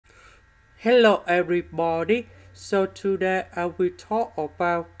Hello everybody. So today I will talk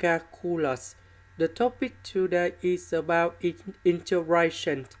about calculus. The topic today is about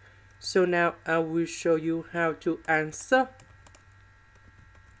integration. So now I will show you how to answer.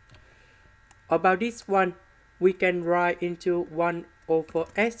 About this one, we can write into 1 over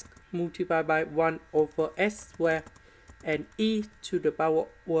s multiplied by 1 over s squared and e to the power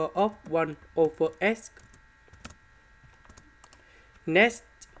of 1 over s. Next,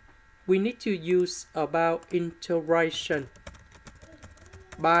 we need to use about integration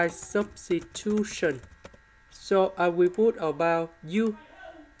by substitution. So I will put about u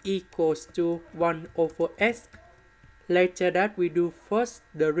equals to 1 over s. Later that we do first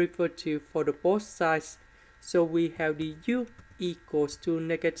derivative for the both sides. So we have the u equals to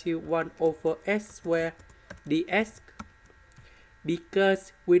negative 1 over s squared ds.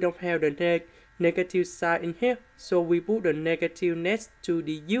 Because we don't have the negative sign in here, so we put the negative next to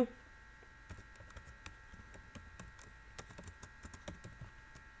the u.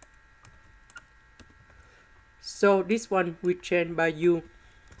 So this one we change by u.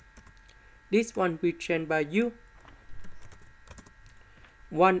 This one we change by u.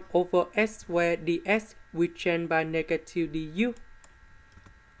 1 over s squared ds we change by negative du.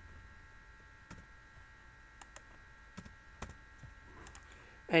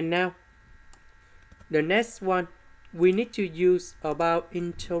 And now, the next one, we need to use about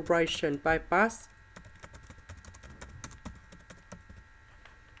integration by parts.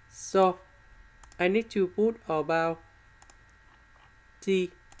 So, I need to put about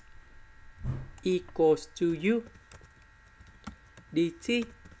t equals to u, dt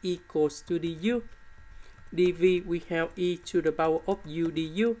equals to du, dv we have e to the power of u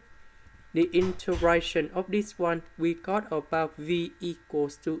du. The integration of this one, we got about v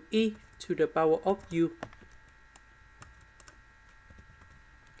equals to e to the power of u.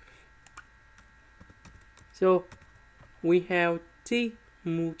 So, we have t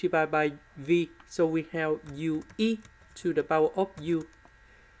multiplied by v, so we have ue to the power of u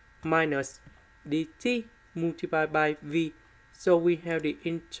minus dt multiplied by v, so we have the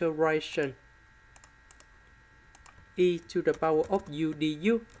integration e to the power of u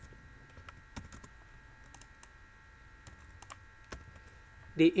du.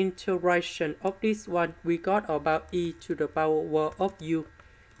 The integration of this one, we got about e to the power of u,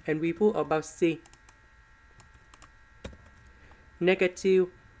 and we put about c. Negative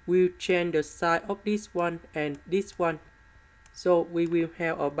will change the sign of this one and this one, so we will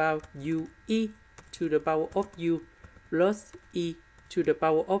have about ue to the power of u plus e to the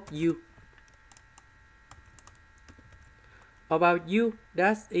power of u. About u,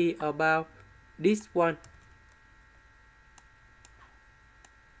 that's e about this one.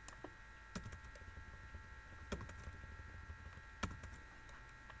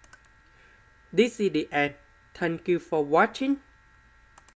 This is the end. Thank you for watching.